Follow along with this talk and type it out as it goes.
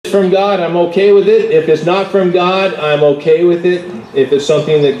from God, I'm okay with it. If it's not from God, I'm okay with it. If it's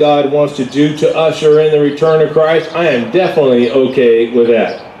something that God wants to do to usher in the return of Christ, I am definitely okay with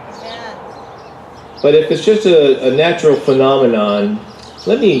that. But if it's just a natural phenomenon,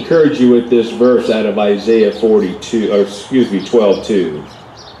 let me encourage you with this verse out of Isaiah 12:2.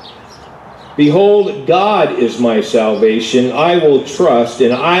 Behold, God is my salvation. I will trust,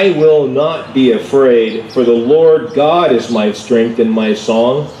 and I will not be afraid. For the Lord God is my strength and my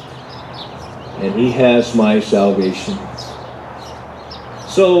song, and He has my salvation.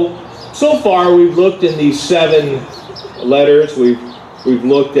 So far we've looked in these 7 letters. We've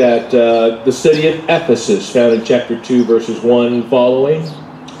looked at the city of Ephesus, found in chapter 2, verses 1 and following.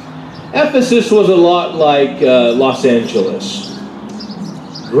 Ephesus was a lot like Los Angeles.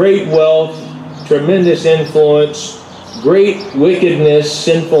 Great wealth, tremendous influence, great wickedness,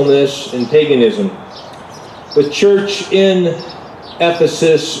 sinfulness, and paganism. The church in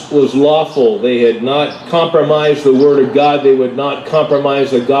Ephesus was lawful. They had not compromised the Word of God. They would not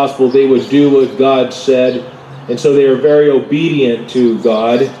compromise the gospel. They would do what God said. And so they were very obedient to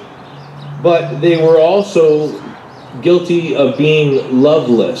God. But they were also guilty of being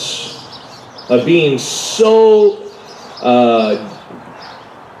loveless, of being so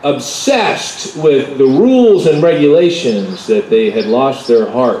obsessed with the rules and regulations that they had lost their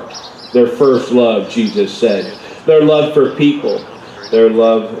heart, their first love, Jesus said. Their love for people, their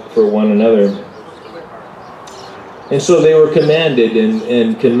love for one another. And so they were commanded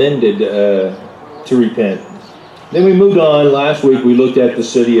and commended to repent. Then we moved on. Last week we looked at the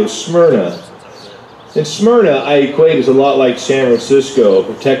city of Smyrna. And Smyrna I equate as a lot like San Francisco,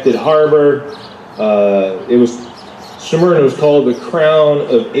 a protected harbor. Smyrna was called the crown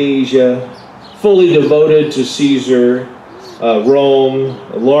of Asia, fully devoted to Caesar. Rome,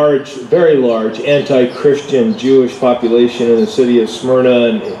 a large, very large anti-Christian Jewish population in the city of Smyrna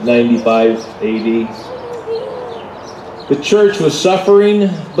in 95 AD. The church was suffering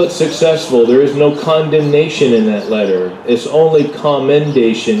but successful. There is no condemnation in that letter. It's only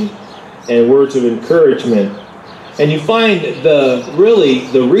commendation and words of encouragement. And you find the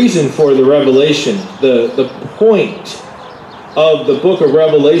reason for the revelation, the point of the book of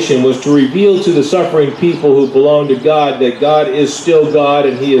Revelation was to reveal to the suffering people who belong to God that God is still God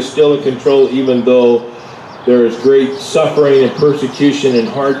and He is still in control, even though there is great suffering and persecution and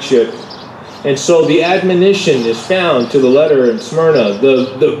hardship. And so the admonition is found to the letter in Smyrna,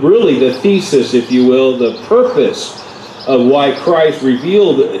 the thesis, if you will, the purpose of why Christ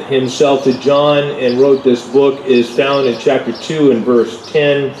revealed Himself to John and wrote this book is found in chapter 2 and verse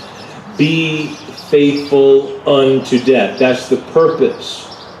 10. Be faithful unto death. That's the purpose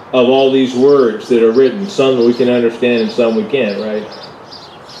of all these words that are written. Some we can understand and some we can't, right?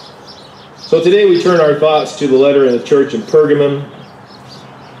 So today we turn our thoughts to the letter in the church in Pergamum.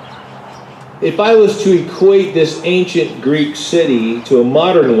 If I was to equate this ancient Greek city to a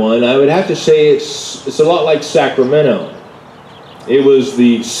modern one, I would have to say it's a lot like Sacramento. It was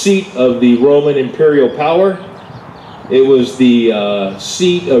the seat of the Roman imperial power. It was the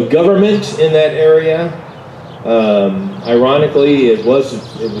seat of government in that area. Ironically, it was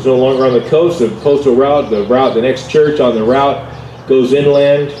no longer on the coast. The coastal route, the next church on the route goes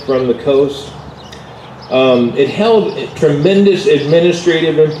inland from the coast. It held tremendous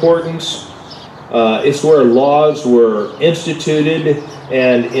administrative importance. It's where laws were instituted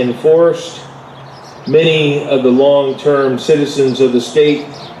and enforced. Many of the long-term citizens of the state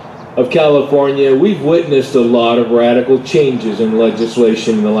of California, we've witnessed a lot of radical changes in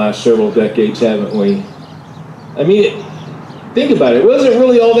legislation in the last several decades, haven't we? I mean, think about it. It wasn't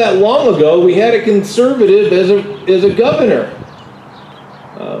really all that long ago we had a conservative as a governor.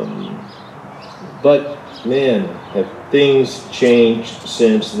 But, man, have things changed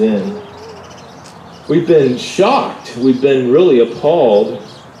since then? We've been shocked. We've been really appalled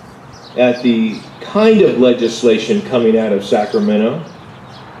at the kind of legislation coming out of Sacramento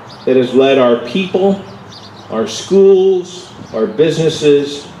that has led our people, our schools, our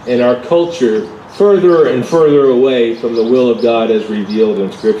businesses, and our culture further and further away from the will of God as revealed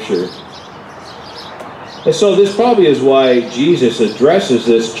in Scripture. And so this probably is why Jesus addresses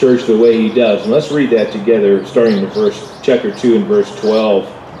this church the way He does. And let's read that together, starting in chapter 2 and verse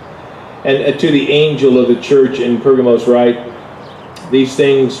 12. And to the angel of the church in Pergamos write, these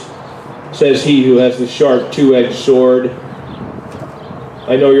things says He who has the sharp two-edged sword.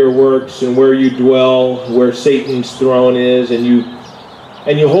 I know your works and where you dwell, where Satan's throne is, and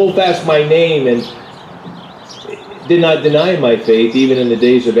you hold fast my name and did not deny my faith, even in the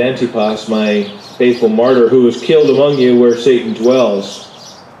days of Antipas, my faithful martyr, who was killed among you where Satan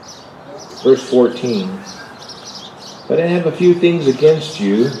dwells. Verse 14. But I have a few things against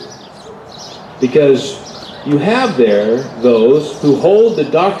you, because you have there those who hold the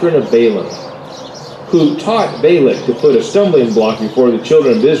doctrine of Balaam, who taught Balak to put a stumbling block before the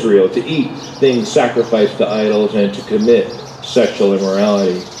children of Israel, to eat things sacrificed to idols and to commit sexual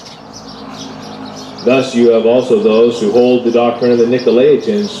immorality. Thus you have also those who hold the doctrine of the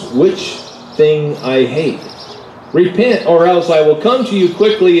Nicolaitans, which thing I hate. Repent, or else I will come to you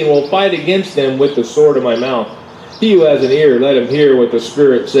quickly and will fight against them with the sword of my mouth. He who has an ear, let him hear what the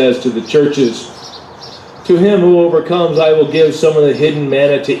Spirit says to the churches. To him who overcomes, I will give some of the hidden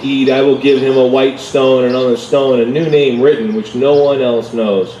manna to eat. I will give him a white stone, and on the stone a new name written, which no one else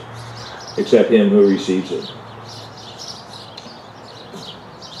knows, except him who receives it.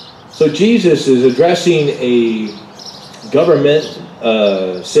 So Jesus is addressing a government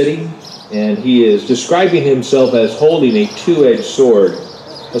city, and he is describing himself as holding a two-edged sword.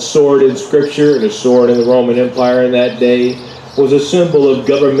 A sword in Scripture and a sword in the Roman Empire in that day was a symbol of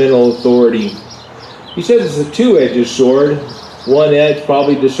governmental authority. He says it's a two-edged sword. One edge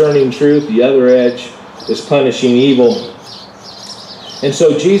probably discerning truth, the other edge is punishing evil. And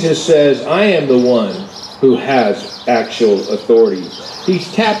so Jesus says, I am the one who has actual authority.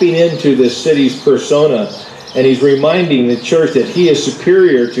 He's tapping into this city's persona, and he's reminding the church that he is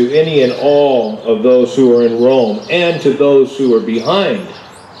superior to any and all of those who are in Rome, and to those who are behind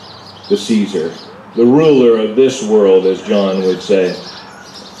the Caesar, the ruler of this world, as John would say.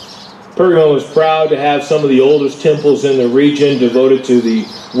 Pergamum was proud to have some of the oldest temples in the region devoted to the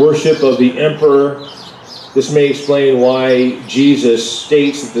worship of the emperor. This may explain why Jesus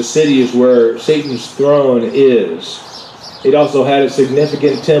states that the city is where Satan's throne is. It also had a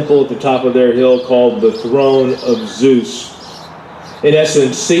significant temple at the top of their hill called the Throne of Zeus. In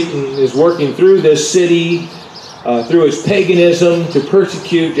essence, Satan is working through this city, through his paganism, to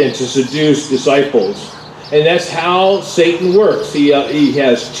persecute and to seduce disciples. And that's how Satan works. He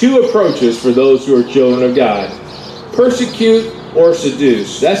has two approaches for those who are children of God. Persecute or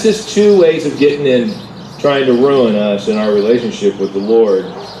seduce. That's his two ways of getting in, trying to ruin us in our relationship with the Lord.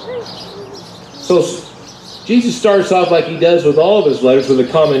 So Jesus starts off like he does with all of his letters with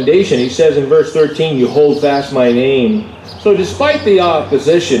a commendation. He says in verse 13, you hold fast my name. So despite the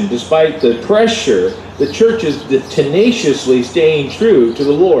opposition, despite the pressure, the church is tenaciously staying true to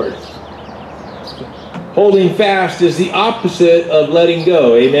the Lord. Holding fast is the opposite of letting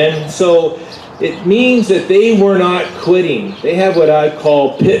go. Amen? So it means that they were not quitting. They have what I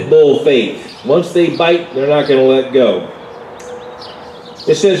call pit bull faith. Once they bite, they're not going to let go.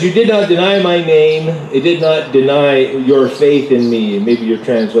 It says, you did not deny my name. It did not deny your faith in me. Maybe your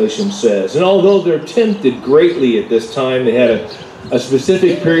translation says. And although they're tempted greatly at this time, they had a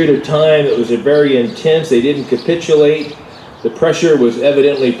specific period of time that was very intense. They didn't capitulate. The pressure was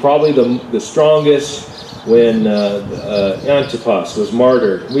evidently probably the strongest when Antipas was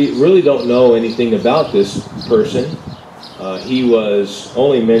martyred. We really don't know anything about this person. He was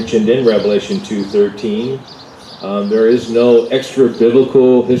only mentioned in Revelation 2:13. There is no extra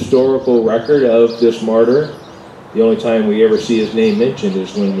biblical historical record of this martyr. The only time we ever see his name mentioned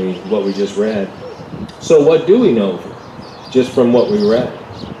is when what we just read. So what do we know just from what we read?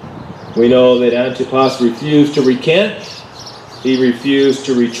 We know that Antipas refused to recant, he refused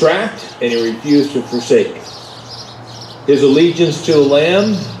to retract, and he refused to forsake. His allegiance to the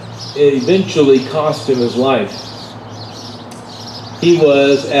Lamb eventually cost him his life. He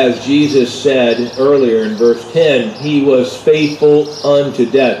was, as Jesus said earlier in verse 10, he was faithful unto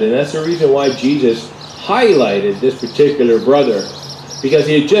death. And that's the reason why Jesus highlighted this particular brother. Because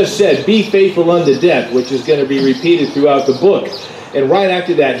he had just said, be faithful unto death, which is going to be repeated throughout the book. And right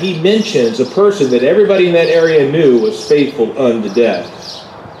after that, he mentions a person that everybody in that area knew was faithful unto death.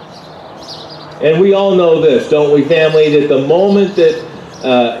 And we all know this, don't we, family, that the moment that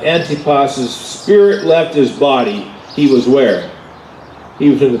Antipas's spirit left his body, he was where? He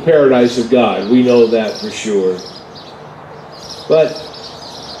was in the paradise of God. We know that for sure. But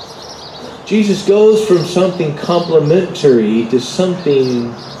Jesus goes from something complimentary to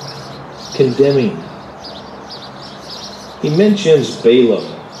something condemning. He mentions Balaam.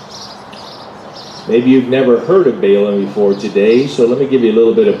 Maybe you've never heard of Balaam before today, so let me give you a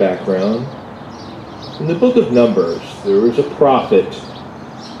little bit of background. In the book of Numbers, there was a prophet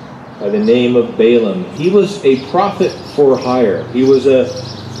by the name of Balaam. He was a prophet for hire. He was a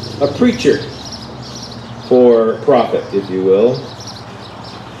preacher for profit, if you will.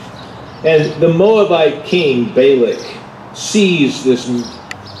 And the Moabite king, Balak, sees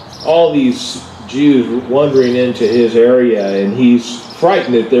all these Jews wandering into his area, and he's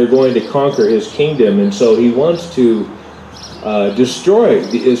frightened that they're going to conquer his kingdom, and so he wants to destroy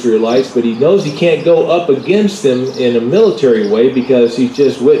the Israelites, but he knows he can't go up against them in a military way because he's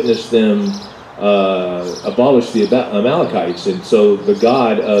just witnessed them abolish the Amalekites. And so the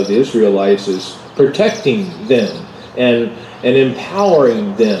God of the Israelites is protecting them and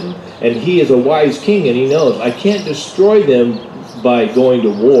empowering them. And he is a wise king, and he knows, I can't destroy them by going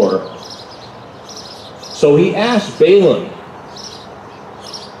to war. So he asked Balaam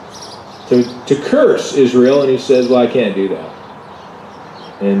to curse Israel, and he says, well, I can't do that.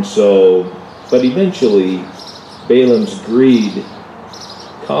 And so, but eventually, Balaam's greed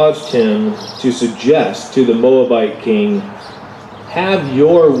caused him to suggest to the Moabite king, have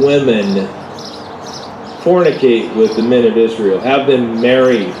your women fornicate with the men of Israel. Have them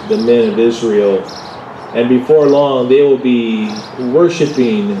marry the men of Israel. And before long, they will be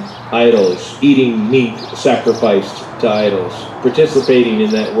worshiping idols, eating meat sacrificed to idols, participating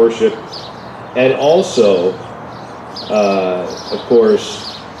in that worship. And also, of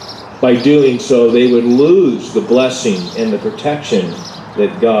course, by doing so, they would lose the blessing and the protection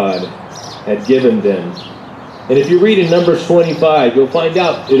that God had given them. And if you read in Numbers 25, you'll find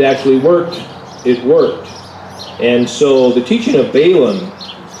out it actually worked. It worked. And so the teaching of Balaam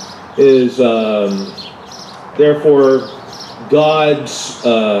is therefore God's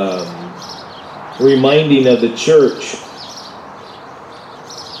reminding of the church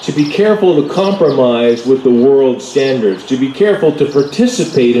to be careful to compromise with the world's standards, to be careful to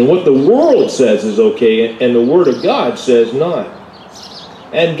participate in what the world says is okay and the Word of God says not.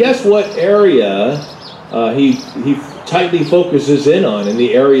 And guess what area he tightly focuses in on in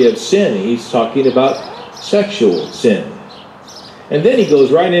the area of sin? He's talking about sexual sin. And then he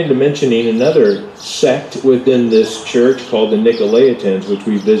goes right into mentioning another sect within this church called the Nicolaitans, which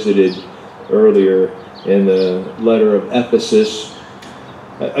we visited earlier in the letter of Ephesus.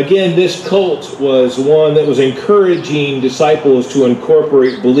 Again, this cult was one that was encouraging disciples to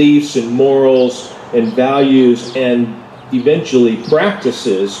incorporate beliefs and morals and values and eventually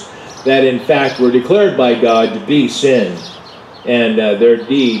practices that in fact were declared by God to be sin, and their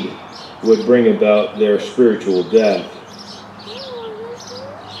deed would bring about their spiritual death.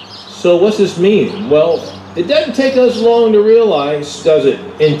 So what's this mean? Well, it doesn't take us long to realize, does it,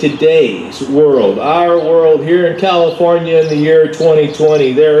 in today's world, our world here in California in the year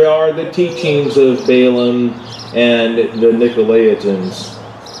 2020, there are the teachings of Balaam and the Nicolaitans.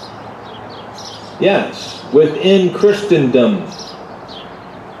 Yes, within Christendom.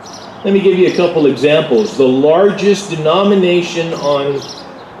 Let me give you a couple examples. The largest denomination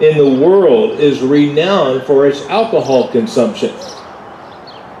in the world is renowned for its alcohol consumption.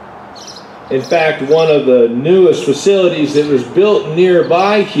 In fact, one of the newest facilities that was built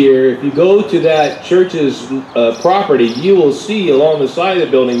nearby here, if you go to that church's property, you will see along the side of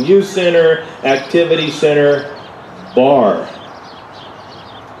the building, youth center, activity center, bar.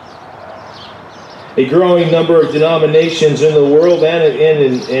 A growing number of denominations in the world and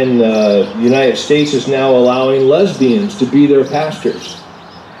in the United States is now allowing lesbians to be their pastors.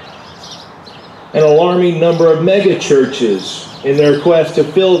 An alarming number of mega churches, in their quest to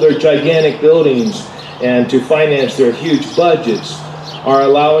fill their gigantic buildings and to finance their huge budgets, are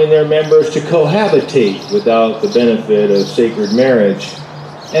allowing their members to cohabitate without the benefit of sacred marriage.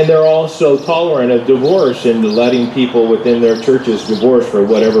 And they're also tolerant of divorce and letting people within their churches divorce for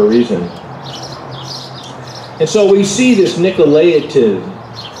whatever reason. And so we see this Nicolaitan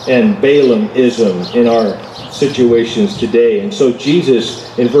and Balaamism in our situations today. And so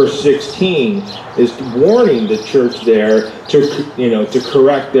Jesus, in verse 16, is warning the church there to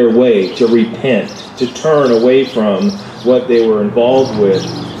correct their way, to repent, to turn away from what they were involved with.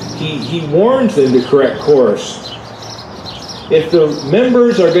 He warns them to correct course. If the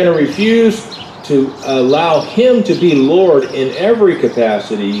members are going to refuse to allow him to be Lord in every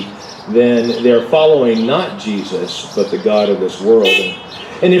capacity, then they're following not Jesus, but the god of this world.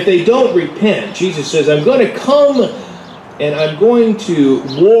 And if they don't repent, Jesus says, I'm going to come and I'm going to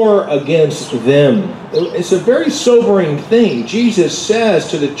war against them. It's a very sobering thing. Jesus says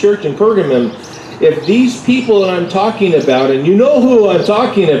to the church in Pergamum, if these people that I'm talking about, and you know who I'm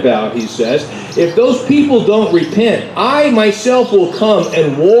talking about, he says, if those people don't repent, I myself will come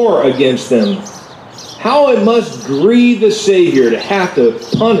and war against them. How it must grieve the Savior to have to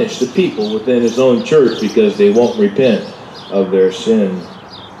punish the people within his own church because they won't repent of their sin.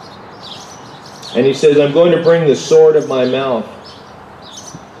 And he says, I'm going to bring the sword of my mouth.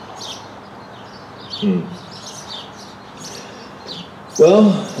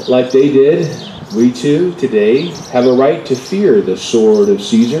 Well, like they did, we too today have a right to fear the sword of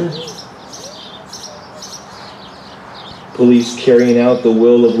Caesar. Police carrying out the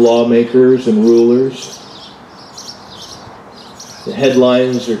will of lawmakers and rulers. The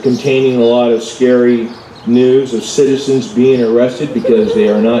headlines are containing a lot of scary news of citizens being arrested because they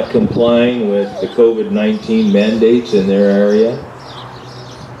are not complying with the COVID-19 mandates in their area.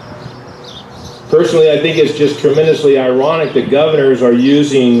 Personally, I think it's just tremendously ironic that governors are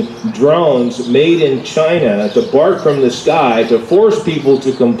using drones made in China to bark from the sky to force people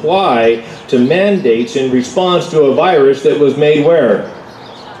to comply to mandates in response to a virus that was made where?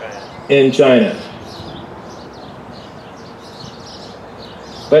 In China.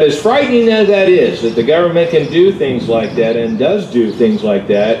 But as frightening as that is, that the government can do things like that and does do things like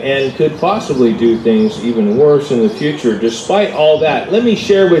that and could possibly do things even worse in the future, despite all that, let me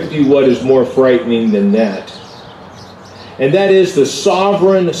share with you what is more frightening than that. And that is the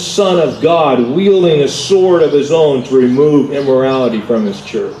sovereign Son of God wielding a sword of his own to remove immorality from his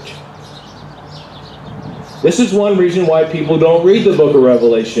church. This is one reason why people don't read the book of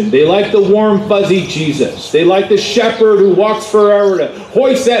Revelation. They like the warm, fuzzy Jesus. They like the shepherd who walks forever to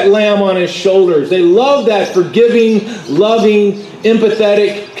hoist that lamb on his shoulders. They love that forgiving, loving,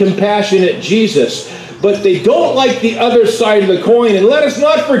 empathetic, compassionate Jesus. But they don't like the other side of the coin. And let us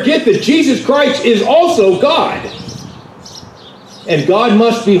not forget that Jesus Christ is also God. And God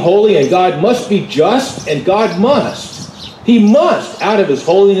must be holy, and God must be just, and God must. He must, out of his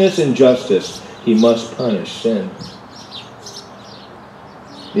holiness and justice, he must punish sin.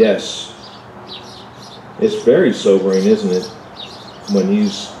 Yes. It's very sobering, isn't it? When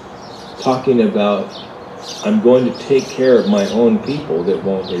he's talking about, I'm going to take care of my own people that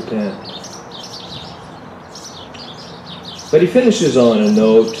won't repent. But he finishes on a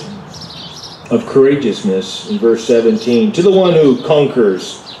note of courageousness in verse 17. To the one who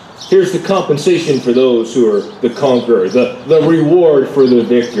conquers. Here's the compensation for those who are the conqueror. The reward for the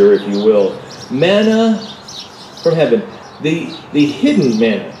victor, if you will. Manna from heaven. The hidden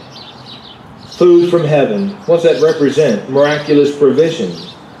manna. Food from heaven. What's that represent? Miraculous provision.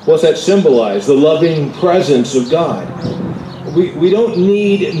 What's that symbolize? The loving presence of God. We don't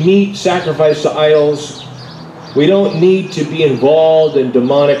need meat sacrificed to idols. We don't need to be involved in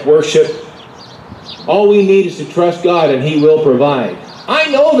demonic worship. All we need is to trust God, and he will provide.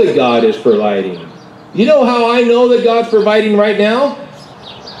 I know that God is providing. You know how I know that God's providing right now?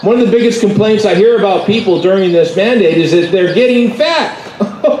 One of the biggest complaints I hear about people during this mandate is that they're getting fat.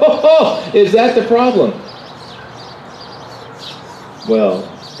 Is that the problem? Well,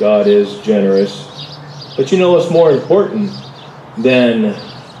 God is generous. But you know what's more important than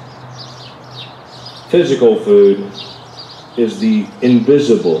physical food is the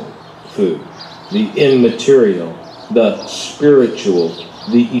invisible food, the immaterial, the spiritual,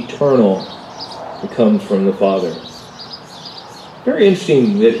 the eternal that comes from the Father. Very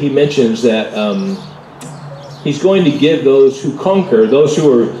interesting that he mentions that he's going to give those who conquer, those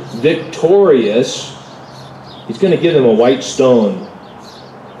who are victorious, he's going to give them a white stone.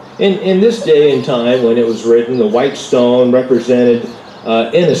 In this day and time when it was written, the white stone represented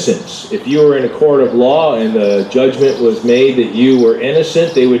innocence. If you were in a court of law and the judgment was made that you were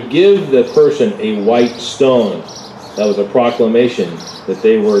innocent, they would give the person a white stone. That was a proclamation that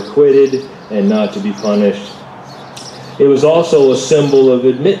they were acquitted and not to be punished. It was also a symbol of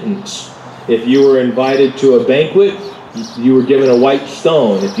admittance. If you were invited to a banquet, you were given a white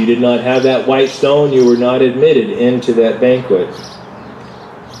stone. If you did not have that white stone, you were not admitted into that banquet.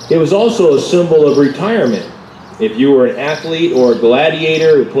 It was also a symbol of retirement. If you were an athlete or a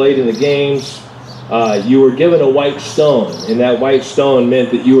gladiator who played in the games, you were given a white stone. And that white stone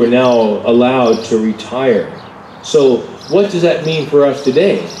meant that you were now allowed to retire. So what does that mean for us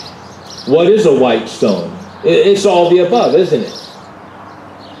today? What is a white stone? It's all the above, isn't it?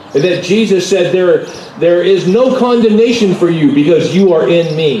 That Jesus said there is no condemnation for you because you are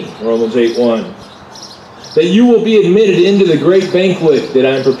in me. Romans 8:1. That you will be admitted into the great banquet that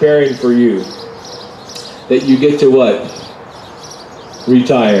I'm preparing for you. That you get to what?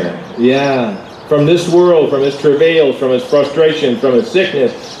 Retire. Yeah. From this world, from its travails, from its frustration, from its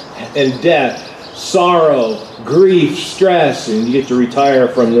sickness and death, sorrow, grief, stress, and you get to retire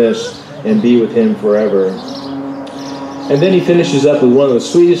from this and be with him forever. And then he finishes up with one of the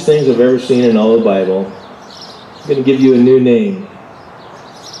sweetest things I've ever seen in all the Bible. I'm going to give you a new name.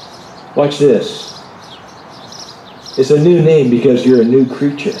 Watch this. It's a new name because you're a new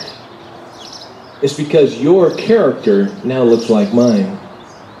creature. It's because your character now looks like mine.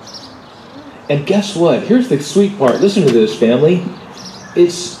 And guess what? Here's the sweet part. Listen to this, family.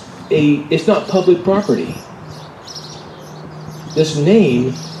 It's not public property. This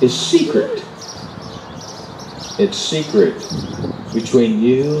name is secret. It's secret between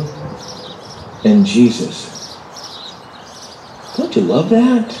you and Jesus. Don't you love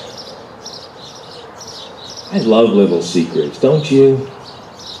that? I love little secrets, don't you?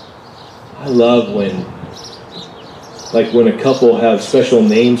 I love when a couple have special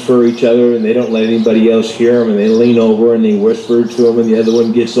names for each other and they don't let anybody else hear them, and they lean over and they whisper to them, and the other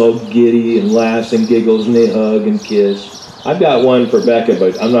one gets all giddy and laughs and giggles and they hug and kiss. I've got one for Becca,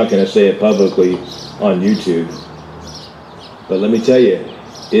 but I'm not going to say it publicly on YouTube. But let me tell you,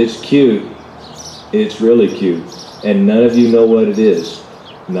 it's cute. It's really cute. And none of you know what it is.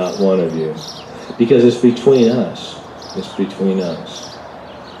 Not one of you. Because it's between us. It's between us.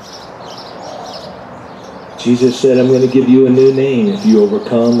 Jesus said, I'm going to give you a new name if you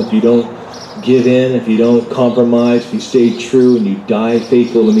overcome, if you don't give in, if you don't compromise, if you stay true and you die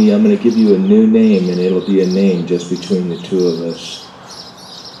faithful to me. I'm going to give you a new name, and it'll be a name just between the two of us.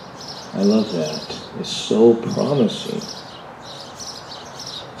 I love that. It's so promising.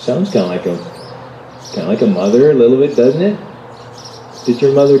 Sounds kind of like a mother a little bit, doesn't it? Did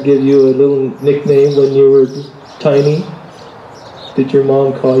your mother give you a little nickname when you were tiny? Did your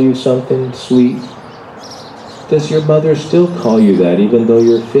mom call you something sweet? Does your mother still call you that even though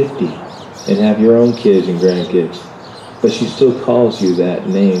you're 50 and have your own kids and grandkids? But she still calls you that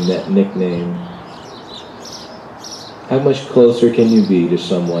name, that nickname. How much closer can you be to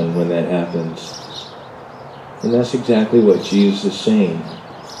someone when that happens? And that's exactly what Jesus is saying.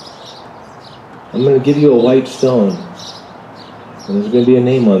 I'm going to give you a white stone. And there's going to be a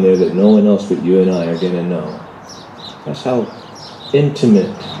name on there that no one else but you and I are going to know. That's how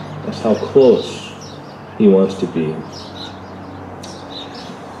intimate, that's how close He wants to be.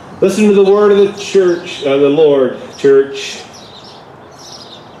 Listen to the word of the church, the Lord, church.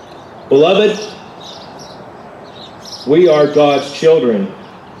 Beloved, we are God's children,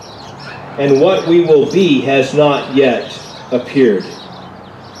 and what we will be has not yet appeared.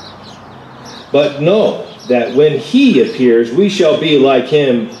 But know that when He appears, we shall be like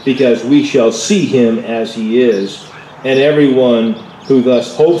Him, because we shall see Him as He is. And everyone who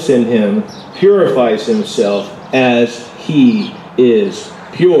thus hopes in Him purifies himself as He is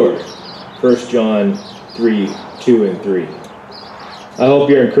pure. 1 John 3:2-3. I hope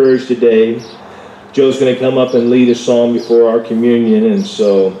you're encouraged today. Joe's going to come up and lead a song before our communion, and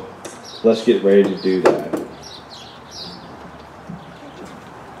so let's get ready to do that.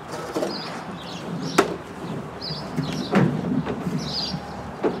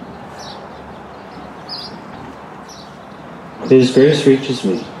 His grace reaches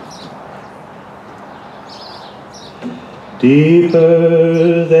me.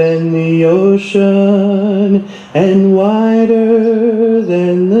 Deeper than the ocean and wider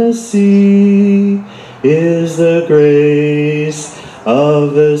than the sea is the grace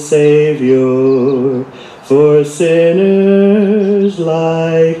of the Savior for sinners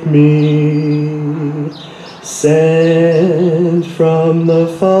like me. Sent from the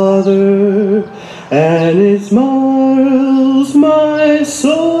Father, and it marvels my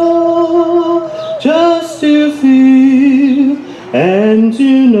soul just to feel and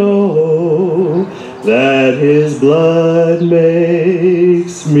to know that His blood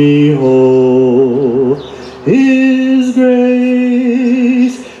makes me whole. His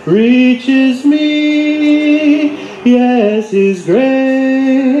grace reaches me, yes, His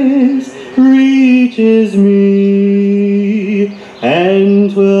grace reaches me,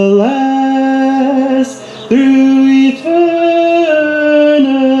 and will last through eternity.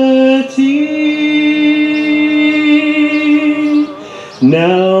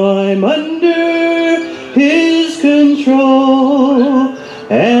 Now I'm under His control,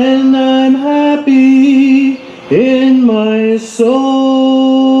 and I'm happy in my soul,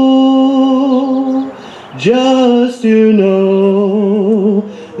 just to know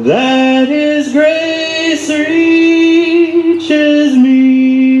that His grace reaches me.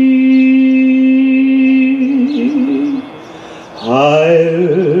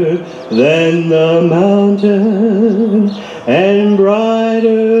 Higher than the mountain and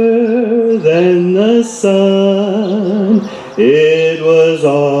brighter than the sun, it was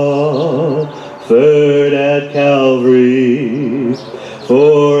offered at Calvary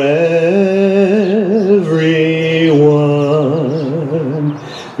for everyone.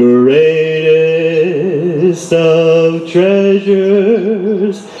 Greatest of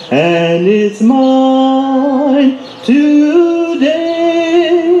treasures, and it's mine today.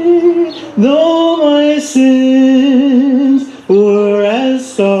 Though my sins were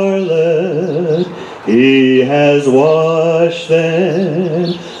as scarlet, He has washed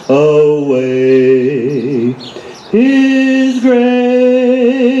them away. His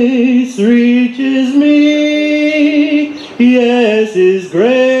grace reaches me, yes, His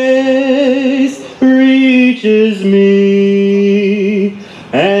grace reaches me,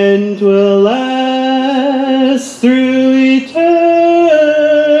 and will last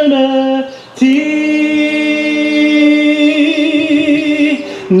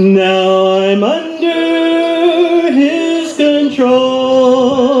Now I'm under His control,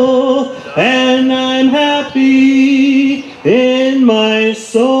 and I'm happy in my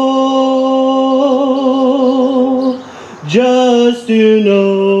soul. Just to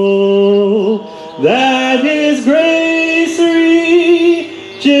know that His grace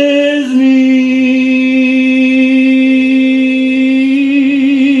reaches me.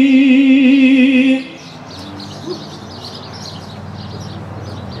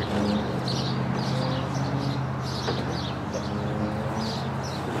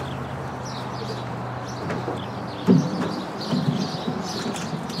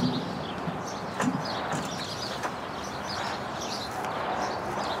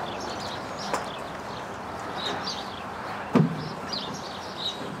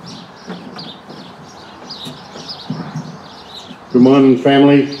 Good morning,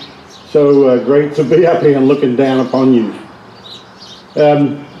 family. So great to be up here and looking down upon you.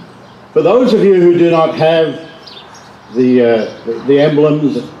 For those of you who do not have the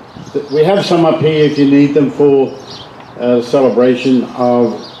emblems, we have some up here if you need them for the celebration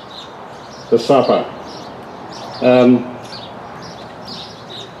of the supper.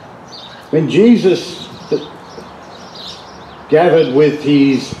 When Jesus gathered with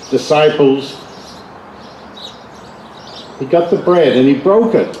His disciples, He got the bread and He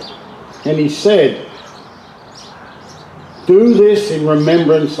broke it, and He said, "Do this in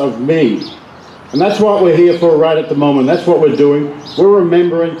remembrance of me." And that's what we're here for right at the moment. That's what we're doing. We're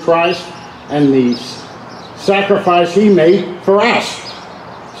remembering Christ and the sacrifice He made for us,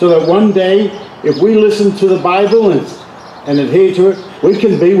 so that one day, if we listen to the Bible and adhere to it, we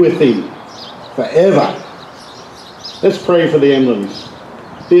can be with Him forever. Let's pray for the emblems.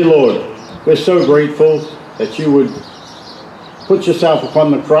 Dear Lord, we're so grateful that You would put Yourself upon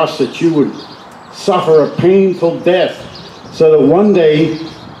the cross, that You would suffer a painful death, so that one day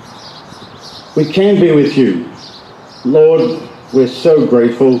we can be with You. Lord, we're so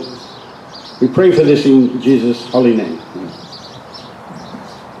grateful. We pray for this in Jesus' holy name.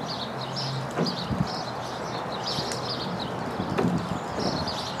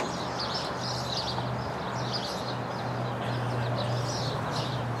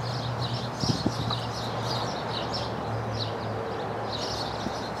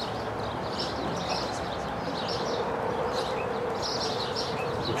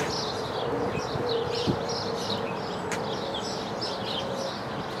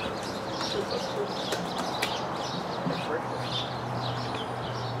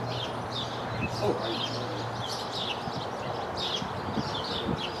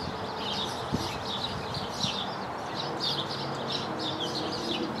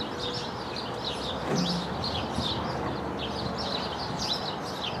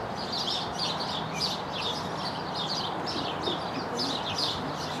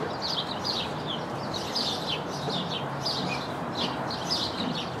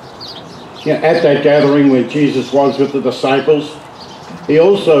 Yeah, at that gathering where Jesus was with the disciples, He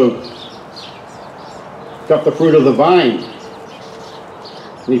also got the fruit of the vine.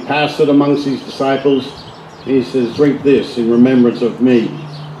 And He passed it amongst His disciples. And He says, "Drink this in remembrance of me."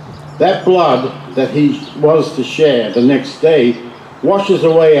 That blood that He was to share the next day washes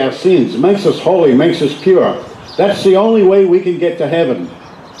away our sins, makes us holy, makes us pure. That's the only way we can get to heaven,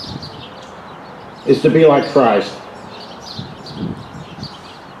 is to be like Christ.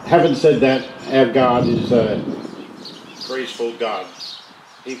 Having said that, our God is a graceful God.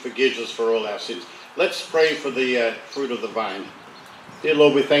 He forgives us for all our sins. Let's pray for the fruit of the vine. Dear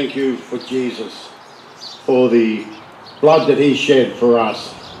Lord, we thank You for Jesus, for the blood that He shed for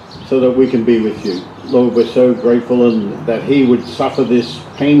us, so that we can be with You. Lord, we're so grateful and that He would suffer this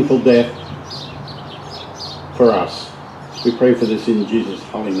painful death for us. We pray for this in Jesus'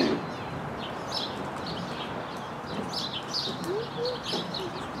 holy name.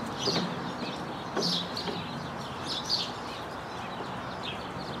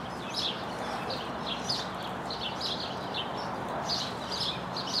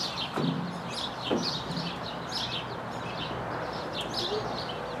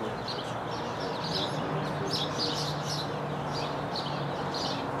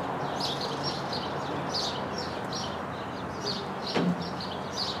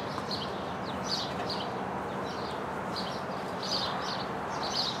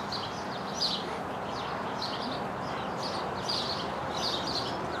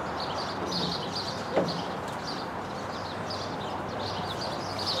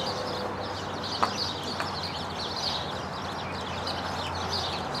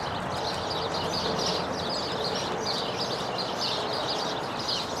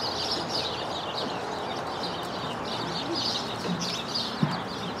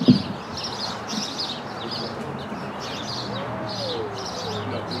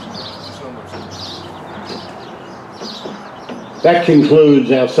 that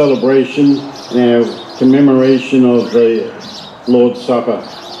concludes our celebration and our commemoration of the Lord's Supper.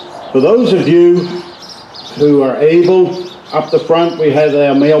 For those of you who are able, up the front we have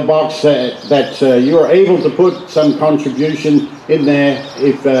our mailbox that you are able to put some contribution in there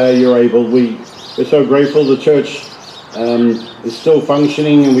if you're able. We're so grateful the church is still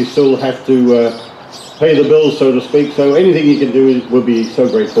functioning and we still have to pay the bills, so to speak. So anything you can do, we'll be so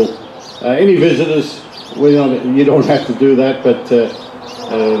grateful. Any visitors, you don't have to do that, but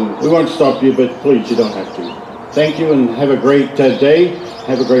we won't stop you, but please, you don't have to. Thank you and have a great day.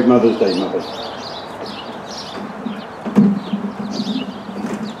 Have a great Mother's Day, Mother.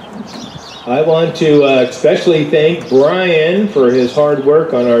 I want to especially thank Brian for his hard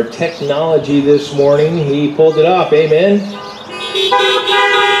work on our technology this morning. He pulled it off, amen?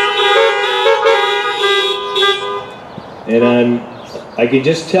 And I could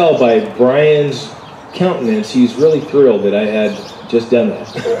just tell by Brian's countenance, he's really thrilled that I had just done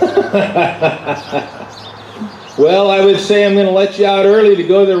that. Well, I would say I'm going to let you out early to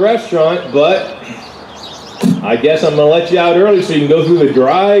go to the restaurant, but I guess I'm going to let you out early so you can go through the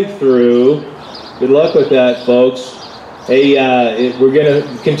drive-thru. Good luck with that, folks. Hey, we're going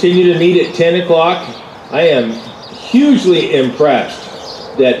to continue to meet at 10 o'clock. I am hugely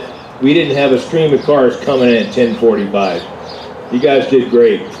impressed that we didn't have a stream of cars coming in at 10:45. You guys did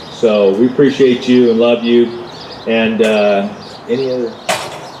great. So we appreciate you and love you. And any other?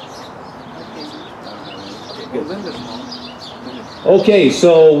 Okay,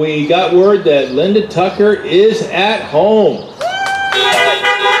 so we got word that Linda Tucker is at home.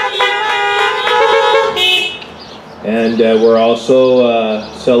 And we're also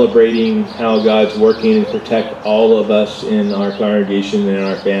celebrating how God's working to protect all of us in our congregation and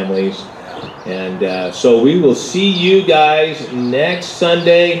our families. And so we will see you guys next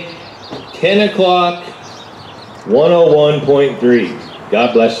Sunday, 10 o'clock, 101.3.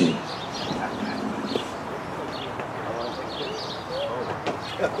 God bless you.